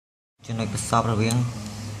ចំណុចប្រសពរវាង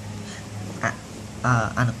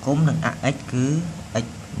អនុគមនិង x គឺ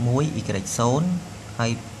x1 y 0ហើ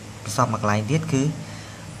យប្រសពមកកន្លែងទៀតគឺ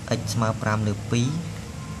x ស្មើ5លើ2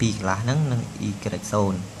 2កន្លះហ្នឹងនិង y 0អញ្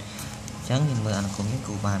ចឹងយើងមើលអនុគមនេះ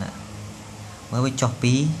គូបានមើលវាចុះ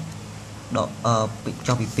ពី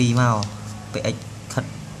ចុះពី2មកពេល x ខិត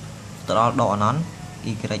ទៅដល់ដកអណន់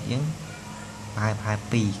y យើងប្រហែល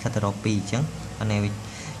2ខិតទៅរក2អញ្ចឹងអានេះវា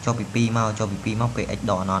ចុះពី2មកពេល x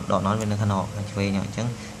ដកអណន់វានៅខាងខាងឆ្វេងអញ្ចឹង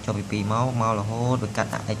ចុះពី2មករហូតវាកាត់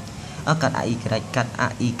x កាត់ y កាត់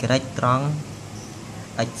y ត្រង់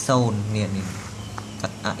x0 នេះកា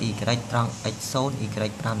ត់ y ត្រង់ x0 y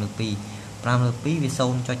 5លើ2 5លើ2វា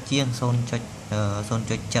0ចុចជាង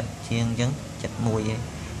 0.7 ជាងអញ្ចឹង71ឯងអ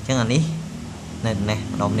ញ្ចឹងអានេះនៅនេះ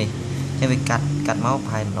ម្ដុំនេះអញ្ចឹងវាកាត់មកប្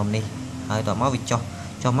រហែលម្ដុំនេះហើយដល់មកវា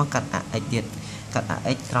ចុះមកកាត់ x ទៀតកាត់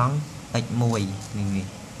x ត្រង់ x1 នេះ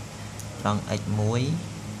ត្រង់ x1 y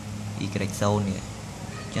 0នេះអ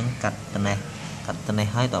ញ្ចឹងកាត់ទៅនេះ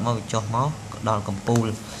ហើយដល់មកវាចុះមកដល់កំពូល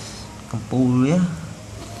វាកំ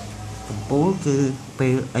ពូលគឺពេ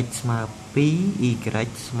ល x ស្មើ2 y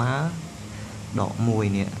ស្មើដក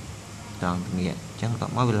1នេះត្រង់នេះអញ្ចឹងដ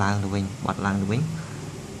ល់មកវាឡើងទៅវិញបត់ឡើងទៅវិញ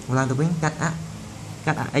កាត់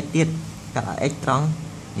x ទៀតកាត់ x ត្រង់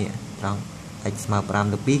នេះត្រង់ x ស្មើ5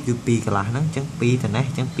លើ2គឺ2កន្លះហ្នឹងអញ្ចឹង2ទៅនេះ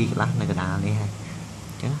អញ្ចឹង2កន្លះនៅកណ្ដាលនេះហើយ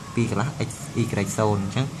អញ្ចឹង2កន្លះ x y 0អ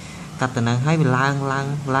ញ្ចឹងកាត់ទៅនឹងហើយវាឡើង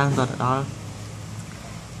ទៅដល់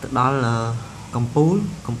កំពូល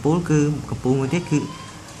គឺកំពូលមួយទៀតគឺ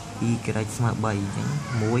y ស្មើ3អញ្ចឹង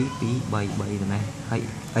1 2 3 ទៅនេះហើយ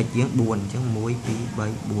x យើង4អញ្ចឹង1 2 3 4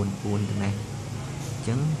ទៅនេះអញ្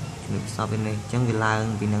ចឹងជំនួសសពនេះអញ្ចឹងវាឡើង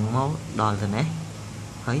ពីនឹងមកដល់ទៅនេះ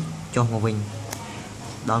ហើយចុះមកវិញ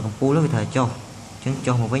ដល់កំពូលវាត្រូវចុះអញ្ចឹង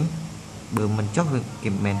ចុះមកវិញបើមិនចុះវាគេ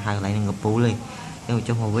មិនមែនហៅកន្លែងនឹងកំពូលទេអញ្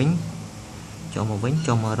ចឹងវាចុះមកវិញ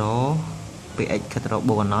ចុះមករកពេល x ខិតរក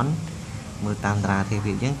បូកអណន់មើលតាមតារាទេ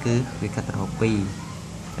វាអញ្ចឹងគឺវាខិតរក2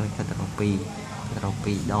ហើយខិតរក2ដក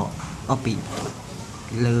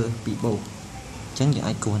2លើ2បូកអញ្ចឹងយើង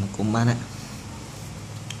អាចគូសអនុគមបានណា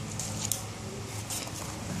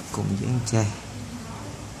គុំយើងចេះ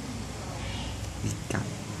វាកាត់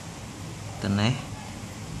ទៅនេះ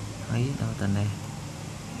ហើយដល់ទៅនេះ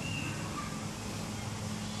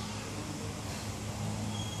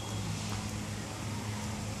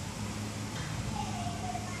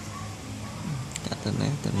កាត់ទៅ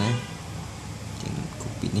នេះចឹងគូ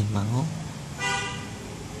ពីនេះមក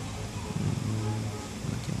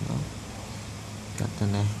កាត់ទៅ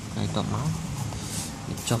នេះហើយតបមក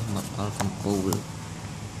វាចុះមកដល់កំពូល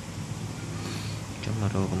ចុះមក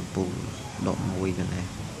រកកំពូលដក1ទៅនេះ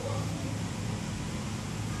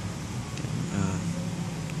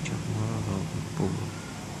ចុះមករកកំពូល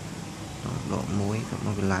ដក1ក៏ម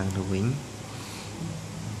កវាឡើងទៅវិញ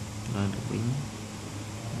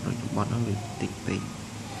ដូចបត់ហ្នឹងវាតិចពេក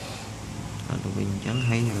ឡើងទៅវិញអញ្ចឹង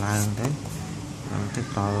ហើយឡើងទៅ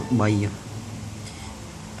ដល់3x3 y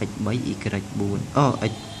 4 x4 y 3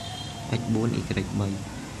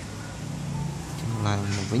ចឹងឡើង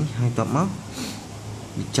មកវិញហើយតបមក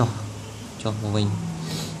វាចុះមកវិញ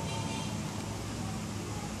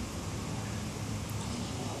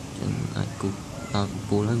ចឹងអាចគូសដល់កំ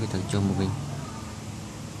ពូលហើយវាត្រូវចុះមកវិញ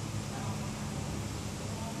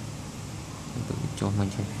វាចុះមក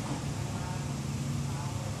ចេះ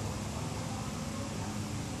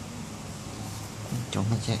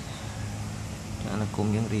អានគុំ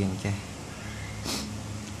យើងរៀងចេះ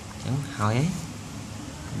អញ្ចឹងហើយ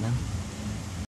ហ្នឹង